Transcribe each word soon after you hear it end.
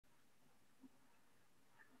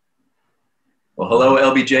Well, hello,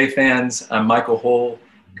 LBJ fans. I'm Michael Hull,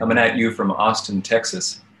 coming at you from Austin,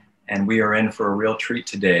 Texas, and we are in for a real treat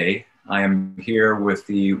today. I am here with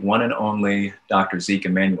the one and only Dr. Zeke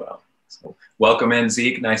Emanuel. So welcome in,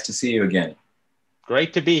 Zeke. Nice to see you again.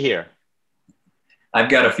 Great to be here. I've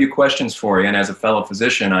got a few questions for you, and as a fellow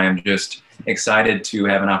physician, I am just excited to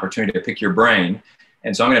have an opportunity to pick your brain.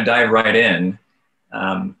 And so I'm going to dive right in.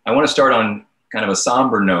 I want to start on kind of a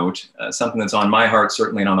somber note, something that's on my heart,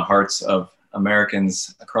 certainly, and on the hearts of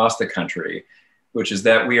Americans across the country, which is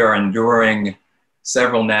that we are enduring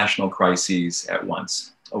several national crises at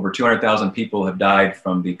once. Over 200,000 people have died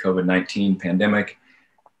from the COVID-19 pandemic.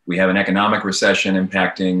 We have an economic recession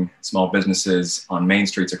impacting small businesses on main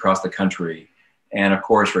streets across the country. And of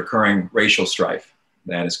course, recurring racial strife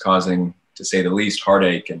that is causing, to say the least,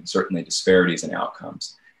 heartache and certainly disparities in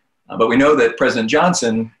outcomes. But we know that President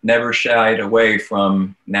Johnson never shied away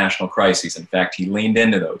from national crises. In fact, he leaned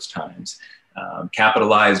into those times,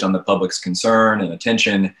 capitalized on the public's concern and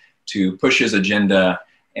attention to push his agenda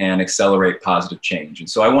and accelerate positive change. And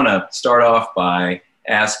so I want to start off by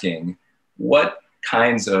asking, what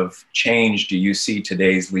kinds of change do you see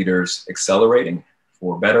today's leaders accelerating,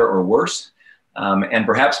 for better or worse? And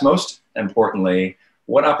perhaps most importantly,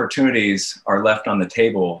 what opportunities are left on the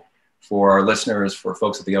table for our listeners, for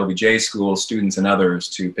folks at the LBJ school, students and others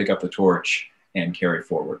to pick up the torch and carry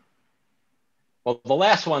forward? Well, the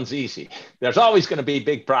last one's easy. There's always going to be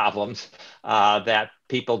big problems that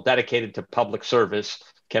people dedicated to public service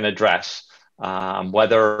can address,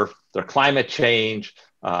 whether they're climate change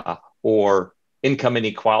or income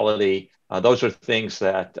inequality. Those are things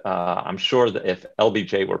that I'm sure that if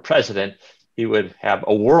LBJ were president, he would have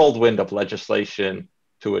a whirlwind of legislation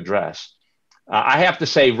to address. I have to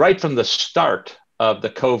say, right from the start of the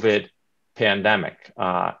COVID pandemic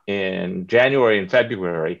in January and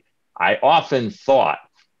February, I often thought,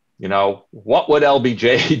 what would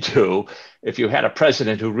LBJ do if you had a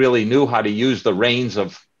president who really knew how to use the reins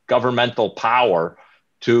of governmental power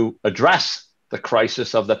to address the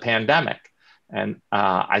crisis of the pandemic? And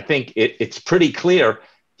I think it's pretty clear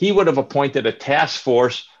he would have appointed a task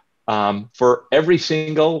force for every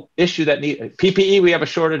single issue that needs PPE. We have a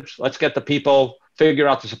shortage. Let's get the people, figure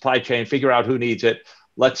out the supply chain, figure out who needs it.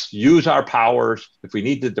 Let's use our powers. If we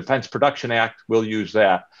need the Defense Production Act, we'll use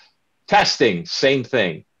that. Testing, same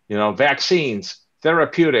thing. Vaccines,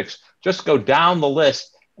 therapeutics, just go down the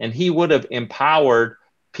list. And he would have empowered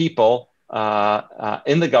people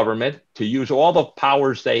in the government to use all the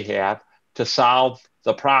powers they have to solve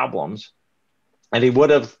the problems. And he would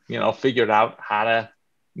have, figured out how to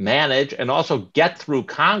manage and also get through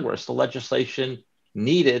Congress the legislation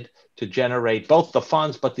needed to generate both the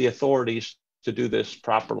funds but the authorities to do this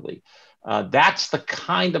properly. That's the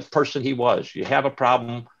kind of person he was. You have a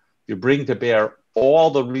problem, you bring to bear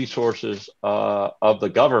all the resources of the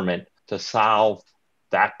government to solve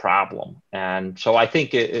that problem. And so I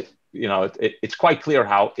think it's quite clear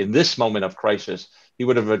how in this moment of crisis, he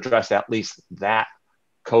would have addressed at least that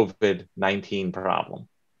COVID-19 problem.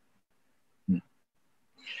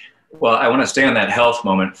 Well, I want to stay on that health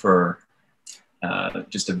moment for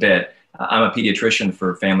just a bit. I'm a pediatrician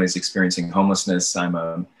for families experiencing homelessness. I'm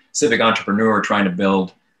a civic entrepreneur trying to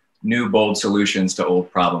build new, bold solutions to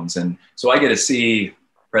old problems. And so I get to see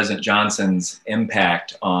President Johnson's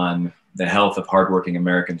impact on the health of hardworking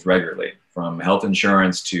Americans regularly, from health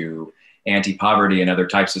insurance to anti-poverty and other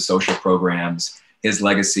types of social programs. His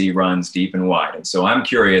legacy runs deep and wide. And so I'm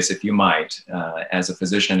curious if you might, as a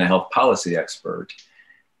physician and a health policy expert,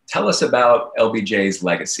 tell us about LBJ's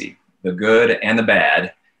legacy, the good and the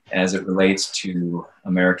bad, as it relates to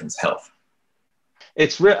Americans' health.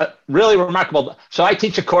 It's really remarkable. So I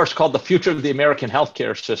teach a course called The Future of the American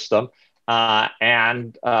Healthcare System.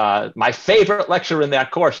 And my favorite lecture in that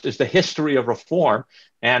course is the history of reform.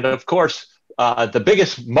 And of course, the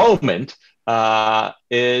biggest moment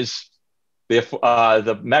is the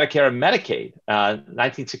Medicare and Medicaid,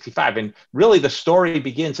 1965. And really the story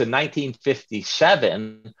begins in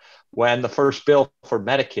 1957 when the first bill for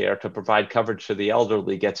Medicare to provide coverage to the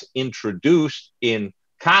elderly gets introduced in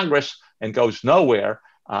Congress and goes nowhere.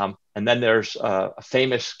 And then there's a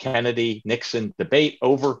famous Kennedy-Nixon debate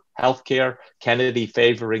over healthcare, Kennedy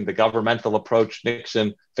favoring the governmental approach,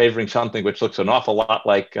 Nixon favoring something which looks an awful lot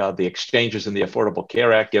like the exchanges in the Affordable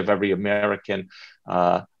Care Act, give every American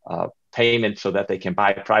payment so that they can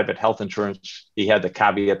buy private health insurance. He had the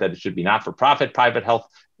caveat that it should be not-for-profit private health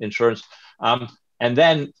insurance. And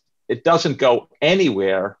then it doesn't go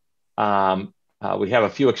anywhere. We have a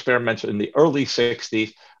few experiments in the early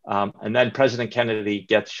 60s. And then President Kennedy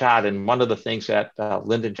gets shot. And one of the things that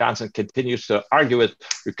Lyndon Johnson continues to argue is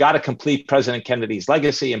we've got to complete President Kennedy's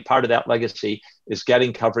legacy. And part of that legacy is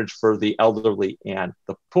getting coverage for the elderly and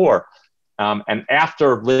the poor. And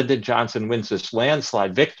after Lyndon Johnson wins this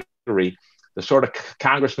landslide victory, the sort of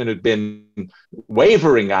congressman who'd been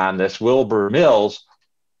wavering on this, Wilbur Mills,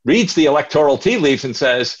 reads the electoral tea leaves and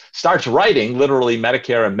starts writing literally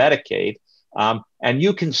Medicare and Medicaid. And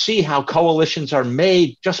you can see how coalitions are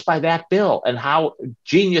made just by that bill and how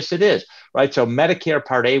genius it is, right? So Medicare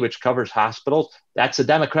Part A, which covers hospitals, that's a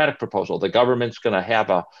Democratic proposal. The government's going to have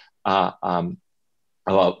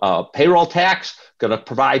a payroll tax, going to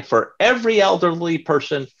provide for every elderly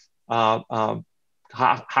person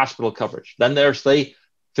hospital coverage. Then there's the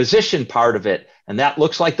physician part of it, and that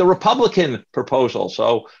looks like the Republican proposal.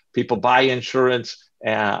 So people buy insurance,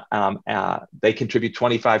 they contribute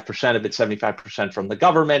 25% of it, 75% from the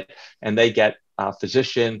government, and they get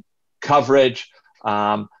physician coverage.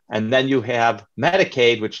 And then you have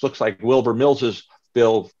Medicaid, which looks like Wilbur Mills's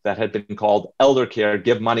bill that had been called Elder Care,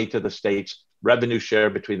 give money to the states, revenue share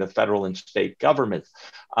between the federal and state governments.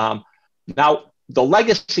 Now, the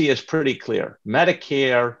legacy is pretty clear.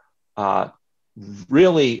 Medicare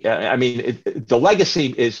really, the legacy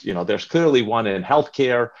is, there's clearly one in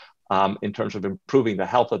healthcare in terms of improving the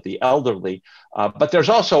health of the elderly, but there's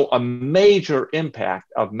also a major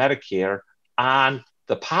impact of Medicare on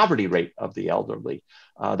the poverty rate of the elderly.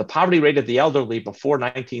 The poverty rate of the elderly before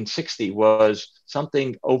 1960 was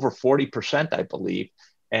something over 40%, I believe.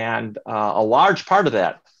 And a large part of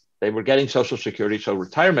that, they were getting Social Security, so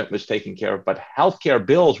retirement was taken care of, but healthcare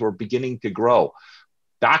bills were beginning to grow.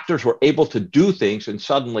 Doctors were able to do things, and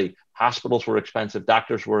suddenly hospitals were expensive,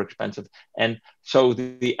 doctors were expensive. And so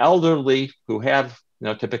the elderly who have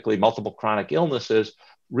typically multiple chronic illnesses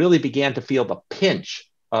really began to feel the pinch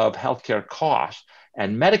of healthcare costs.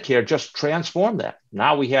 And Medicare just transformed that.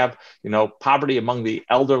 Now we have, poverty among the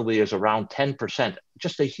elderly is around 10%,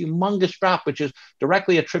 just a humongous drop, which is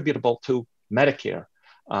directly attributable to Medicare.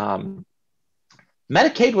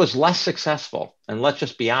 Medicaid was less successful, and let's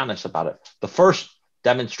just be honest about it. The first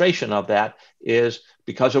demonstration of that is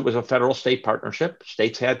because it was a federal-state partnership,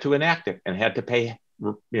 states had to enact it and had to pay,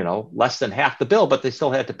 less than half the bill, but they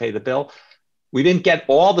still had to pay the bill. We didn't get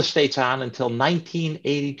all the states on until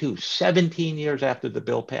 1982, 17 years after the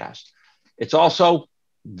bill passed. It's also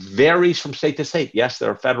varies from state to state. Yes, there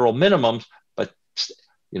are federal minimums, but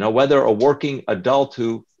whether a working adult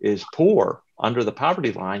who is poor under the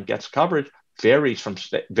poverty line gets coverage varied from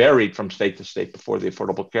state to state before the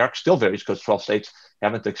Affordable Care Act. Still varies because 12 states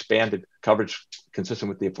haven't expanded coverage consistent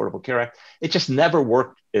with the Affordable Care Act. It just never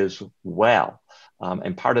worked as well.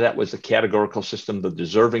 And part of that was the categorical system, the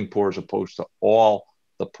deserving poor as opposed to all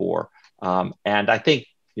the poor. And I think,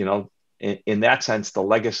 in that sense, the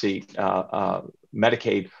legacy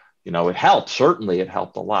Medicaid, it helped. Certainly it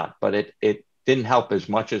helped a lot, but it didn't help as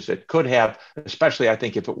much as it could have, especially I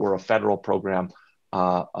think if it were a federal program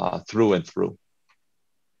through and through.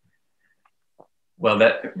 Well,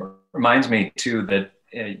 that reminds me too that,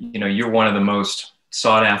 you're one of the most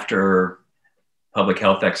sought after public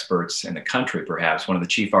health experts in the country, perhaps one of the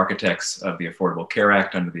chief architects of the Affordable Care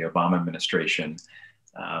Act under the Obama administration.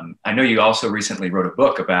 I know you also recently wrote a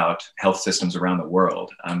book about health systems around the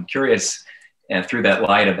world. I'm curious, through that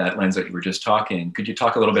light of that lens that you were just talking, could you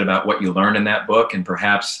talk a little bit about what you learned in that book? And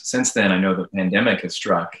perhaps since then, I know the pandemic has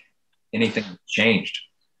struck, anything changed?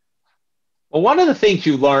 Well, one of the things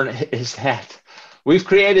you learn is that we've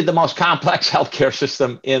created the most complex healthcare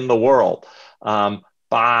system in the world.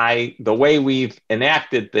 By the way we've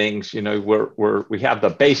enacted things, we have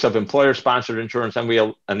the base of employer-sponsored insurance, and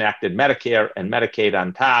we enacted Medicare and Medicaid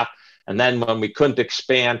on top. And then when we couldn't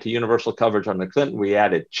expand to universal coverage under Clinton, we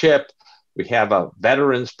added CHIP. We have a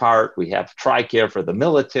veterans part. We have TRICARE for the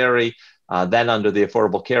military. Then under the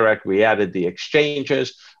Affordable Care Act, we added the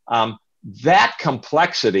exchanges. That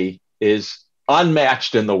complexity is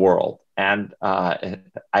unmatched in the world. And I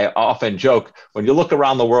often joke, when you look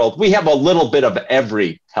around the world, we have a little bit of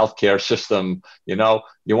every healthcare system. You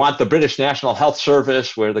want the British National Health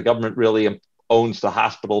Service, where the government really owns the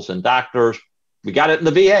hospitals and doctors. We got it in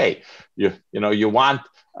the VA. You want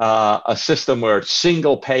a system where it's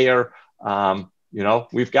single payer.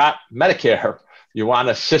 We've got Medicare. You want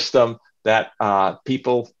a system that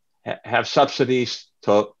people have subsidies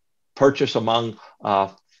to purchase among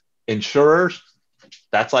insurers.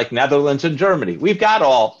 That's like Netherlands and Germany. We've got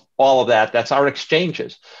all of that. That's our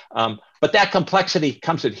exchanges. But that complexity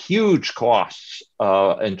comes at huge costs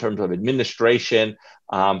in terms of administration.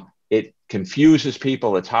 It confuses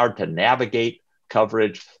people. It's hard to navigate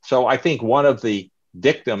coverage. So I think one of the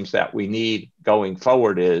dictums that we need going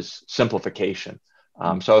forward is simplification.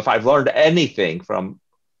 So if I've learned anything from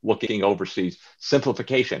looking overseas,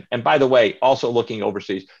 simplification. And by the way, also looking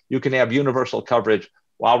overseas, you can have universal coverage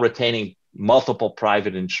while retaining multiple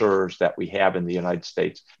private insurers that we have in the United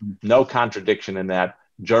States. No contradiction in that.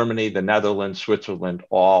 Germany, the Netherlands, Switzerland,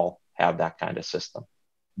 all have that kind of system.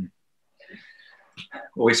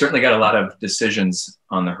 Well, we certainly got a lot of decisions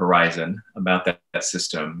on the horizon about that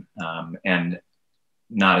system. And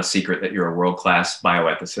not a secret that you're a world-class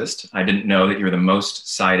bioethicist. I didn't know that you're the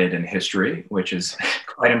most cited in history, which is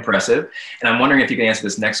quite impressive. And I'm wondering if you can answer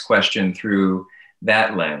this next question through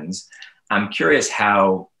that lens. I'm curious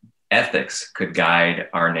how ethics could guide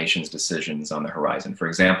our nation's decisions on the horizon. For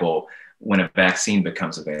example, when a vaccine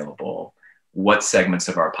becomes available, what segments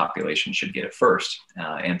of our population should get it first?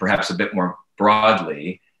 And perhaps a bit more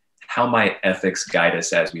broadly, how might ethics guide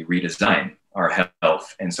us as we redesign our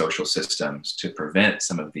health and social systems to prevent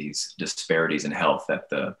some of these disparities in health that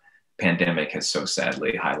the pandemic has so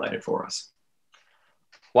sadly highlighted for us?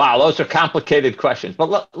 Wow, those are complicated questions.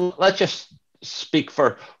 But let's just speak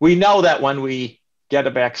for, we know that when we get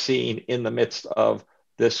a vaccine in the midst of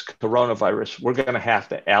this coronavirus, we're going to have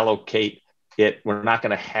to allocate it. We're not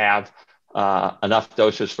going to have enough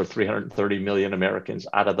doses for 330 million Americans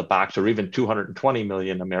out of the box, or even 220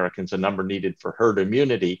 million Americans, a number needed for herd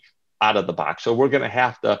immunity out of the box. So we're going to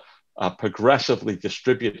have to progressively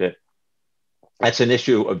distribute it. That's an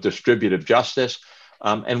issue of distributive justice.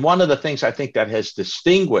 And one of the things I think that has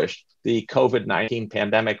distinguished the COVID-19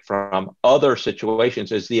 pandemic from other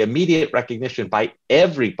situations is the immediate recognition by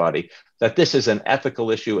everybody that this is an ethical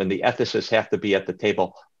issue and the ethicists have to be at the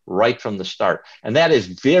table right from the start. And that is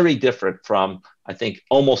very different from, I think,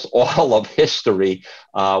 almost all of history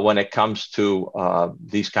when it comes to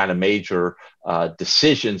these kind of major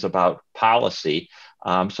decisions about policy.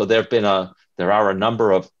 So there are a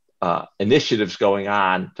number of initiatives going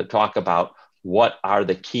on to talk about what are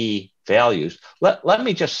the key values. Let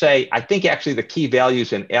me just say, I think actually the key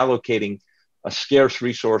values in allocating a scarce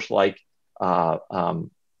resource like COVID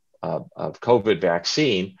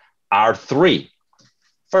vaccine are three.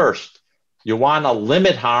 First, you want to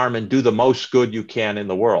limit harm and do the most good you can in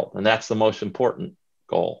the world. And that's the most important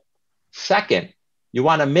goal. Second, you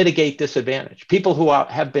want to mitigate disadvantage. People who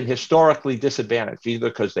have been historically disadvantaged, either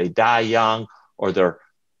because they die young or they're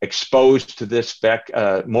exposed to this,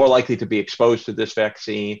 more likely to be exposed to this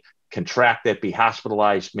vaccine, contract it, be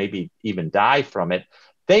hospitalized, maybe even die from it.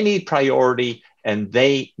 They need priority and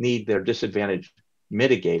they need their disadvantage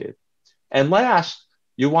mitigated. And last,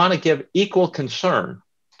 you want to give equal concern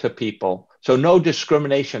to people. So no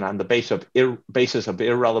discrimination on the basis of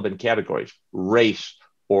irrelevant categories, race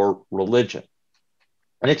or religion.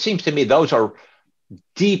 And it seems to me those are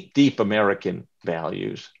deep, deep American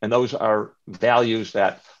values. And those are values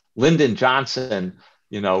that Lyndon Johnson,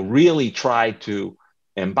 really tried to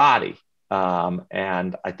embody.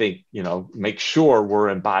 And I think, make sure we're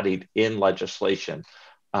embodied in legislation.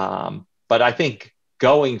 But I think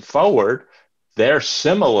going forward, they're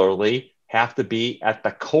similarly have to be at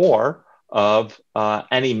the core of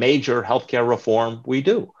any major healthcare reform we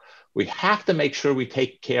do. We have to make sure we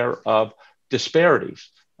take care of disparities.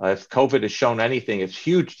 If COVID has shown anything, it's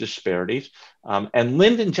huge disparities. And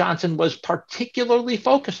Lyndon Johnson was particularly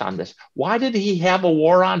focused on this. Why did he have a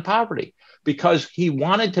war on poverty? Because he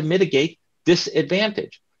wanted to mitigate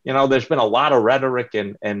disadvantage. There's been a lot of rhetoric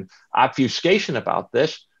and obfuscation about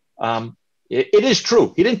this. It is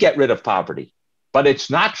true. He didn't get rid of poverty. But it's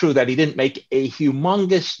not true that he didn't make a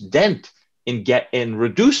humongous dent in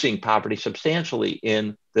reducing poverty substantially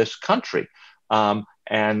in this country.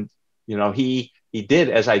 He did,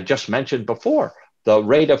 as I just mentioned before, the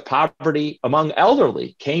rate of poverty among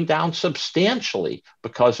elderly came down substantially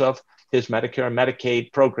because of his Medicare and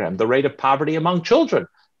Medicaid program. The rate of poverty among children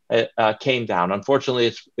came down.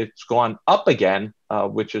 Unfortunately, it's gone up again,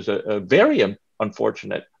 which is a very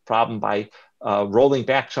unfortunate problem by rolling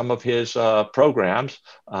back some of his programs,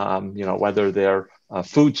 whether they're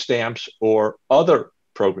food stamps or other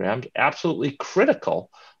programs, absolutely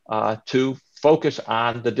critical to focus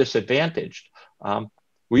on the disadvantaged.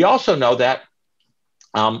 We also know that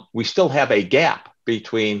we still have a gap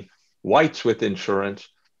between whites with insurance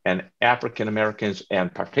and African Americans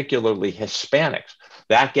and particularly Hispanics.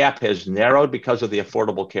 That gap has narrowed because of the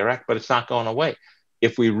Affordable Care Act, but it's not going away.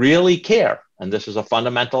 If we really care, and this is a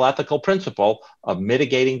fundamental ethical principle of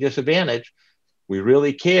mitigating disadvantage, we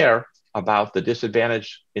really care about the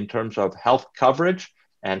disadvantage in terms of health coverage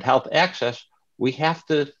and health access, we have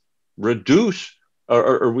to reduce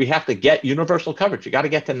or we have to get universal coverage. You got to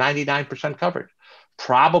get to 99% coverage,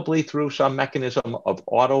 probably through some mechanism of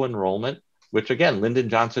auto enrollment, which again, Lyndon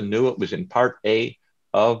Johnson knew it was in Part A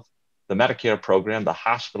of the Medicare program, the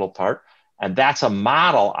hospital part. And that's a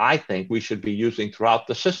model I think we should be using throughout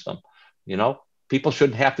the system. You know, people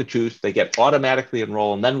shouldn't have to choose. They get automatically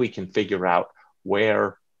enrolled, and then we can figure out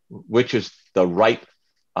which is the right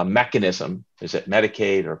mechanism. Is it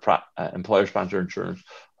Medicaid or employer-sponsored insurance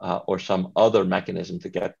or some other mechanism to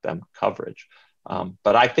get them coverage?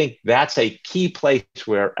 But I think that's a key place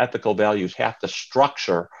where ethical values have to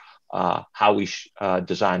structure how we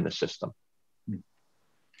design the system.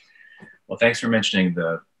 Well, thanks for mentioning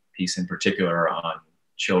the piece in particular on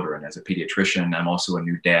children. As a pediatrician, I'm also a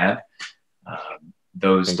new dad.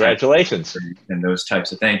 Congratulations. And those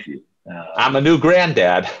types of, thank you. I'm a new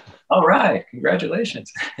granddad. All right,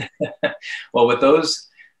 congratulations. Well, with those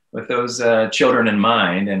children in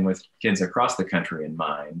mind, and with kids across the country in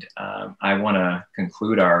mind, I want to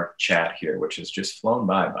conclude our chat here, which has just flown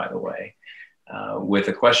by the way, with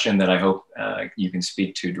a question that I hope you can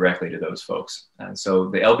speak to directly to those folks. So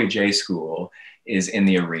the LBJ School is in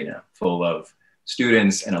the arena, full of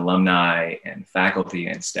students and alumni and faculty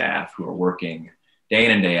and staff who are working day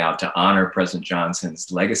in and day out to honor President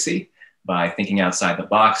Johnson's legacy by thinking outside the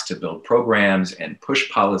box to build programs and push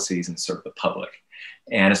policies and serve the public.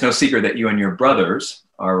 And it's no secret that you and your brothers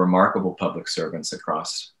are remarkable public servants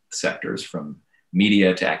across sectors, from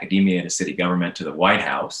media to academia to city government to the White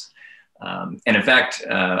House. And in fact,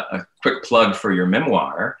 a quick plug for your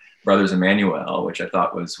memoir, Brothers Emanuel, which I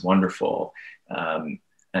thought was wonderful.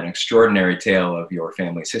 An extraordinary tale of your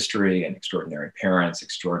family's history and extraordinary parents,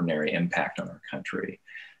 extraordinary impact on our country.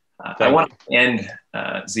 I want to end,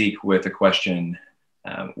 Zeke, with a question.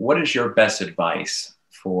 What is your best advice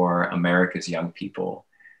for America's young people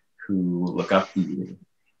who look up to you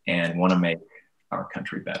and want to make our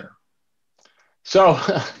country better? So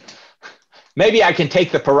maybe I can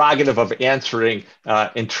take the prerogative of answering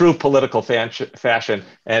in true political fashion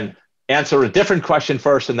and answer a different question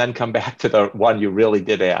first and then come back to the one you really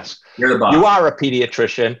did ask. You're the boss. You are a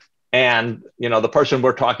pediatrician, and you know the person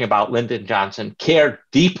we're talking about, Lyndon Johnson, cared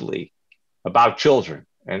deeply about children,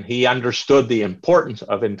 and he understood the importance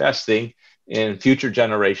of investing in future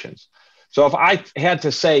generations. So if I had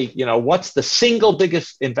to say, you know, what's the single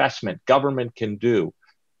biggest investment government can do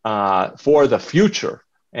for the future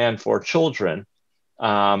and for children,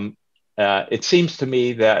 it seems to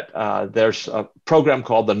me that there's a program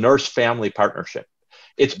called the Nurse Family Partnership.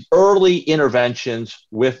 It's early interventions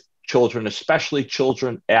with children, especially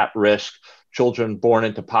children at risk, children born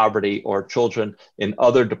into poverty or children in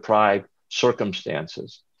other deprived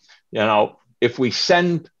circumstances. You know, if we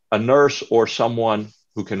send a nurse or someone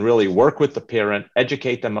who can really work with the parent,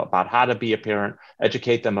 educate them about how to be a parent,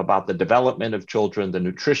 educate them about the development of children, the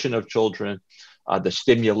nutrition of children, the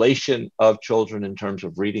stimulation of children in terms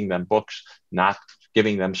of reading them books, not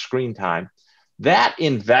giving them screen time, that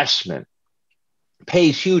investment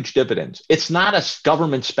pays huge dividends. It's not a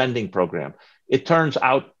government spending program. It turns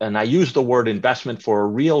out, and I use the word investment for a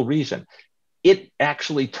real reason, it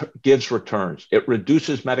actually gives returns. It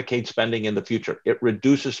reduces Medicaid spending in the future. It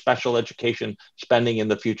reduces special education spending in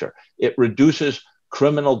the future. It reduces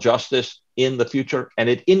criminal justice in the future, and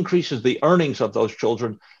it increases the earnings of those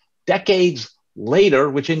children decades later,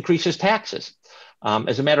 which increases taxes.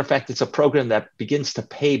 As a matter of fact, it's a program that begins to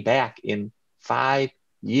pay back in 5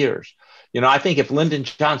 years. You know, I think if Lyndon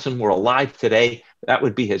Johnson were alive today, that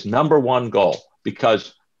would be his number one goal,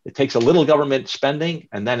 because it takes a little government spending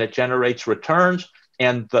and then it generates returns.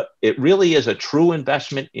 And it really is a true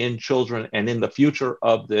investment in children and in the future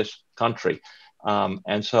of this country.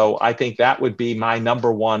 And so I think that would be my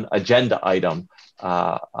number one agenda item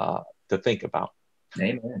to think about.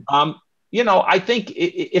 Amen. You know, I think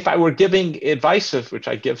if I were giving advice, which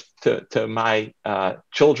I give to my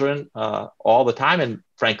children all the time, and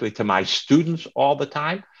frankly, to my students all the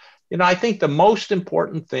time, you know, I think the most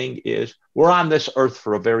important thing is we're on this earth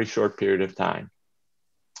for a very short period of time.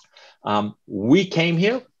 We came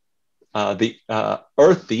here, the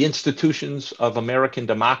earth, the institutions of American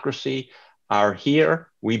democracy are here.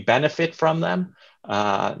 We benefit from them.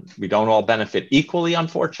 We don't all benefit equally,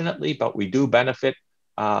 unfortunately, but we do benefit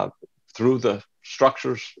through the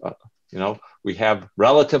structures. You know, we have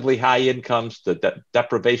relatively high incomes. The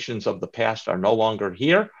deprivations of the past are no longer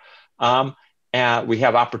here. And we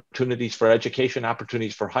have opportunities for education,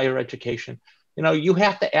 opportunities for higher education. You know, you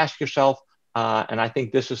have to ask yourself, and I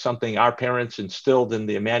think this is something our parents instilled in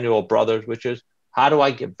the Emanuel brothers, which is, how do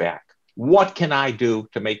I give back? What can I do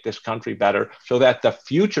to make this country better so that the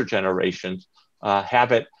future generations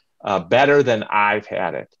have it better than I've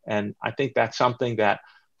had it? And I think that's something that,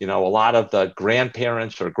 you know, a lot of the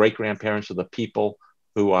grandparents or great-grandparents of the people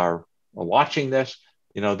who are watching this,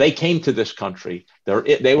 They came to this country.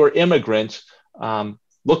 They were immigrants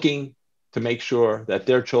looking to make sure that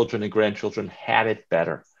their children and grandchildren had it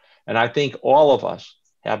better. And I think all of us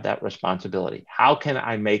have that responsibility. How can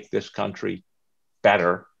I make this country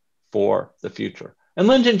better for the future? And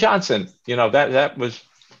Lyndon Johnson, that was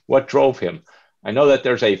what drove him. I know that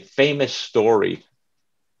there's a famous story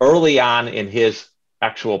early on in his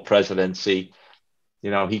actual presidency.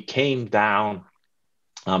 He came down,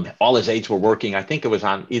 all his aides were working. I think it was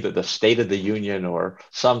on either the State of the Union or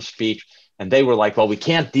some speech. And they were like, well, we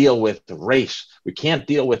can't deal with the race. We can't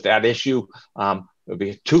deal with that issue. It would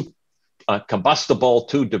be too combustible,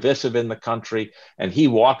 too divisive in the country. And he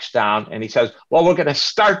walks down and he says, well, we're going to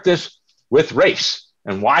start this with race.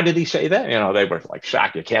 And why did he say that? They were like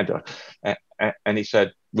shocked. You can't do it. And he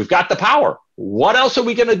said, we've got the power. What else are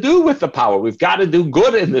we going to do with the power? We've got to do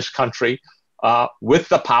good in this country with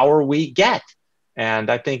the power we get. And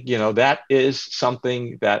I think, that is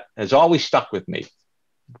something that has always stuck with me.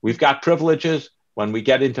 We've got privileges. When we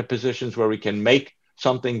get into positions where we can make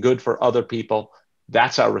something good for other people,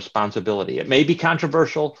 that's our responsibility. It may be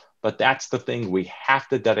controversial, but that's the thing we have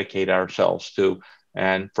to dedicate ourselves to.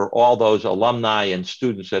 And for all those alumni and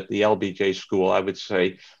students at the LBJ school, I would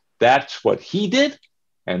say that's what he did.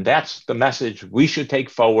 And that's the message we should take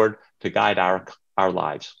forward to guide our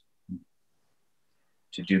lives.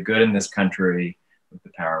 To do good in this country with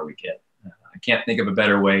the power we get. I can't think of a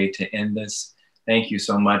better way to end this. Thank you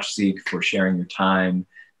so much, Zeke, for sharing your time,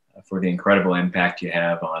 for the incredible impact you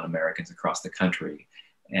have on Americans across the country.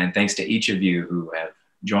 And thanks to each of you who have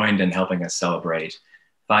joined in helping us celebrate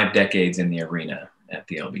 5 decades in the arena at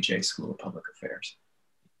the LBJ School of Public Affairs.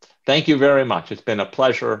 Thank you very much. It's been a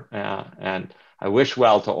pleasure, and I wish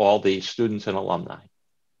well to all the students and alumni.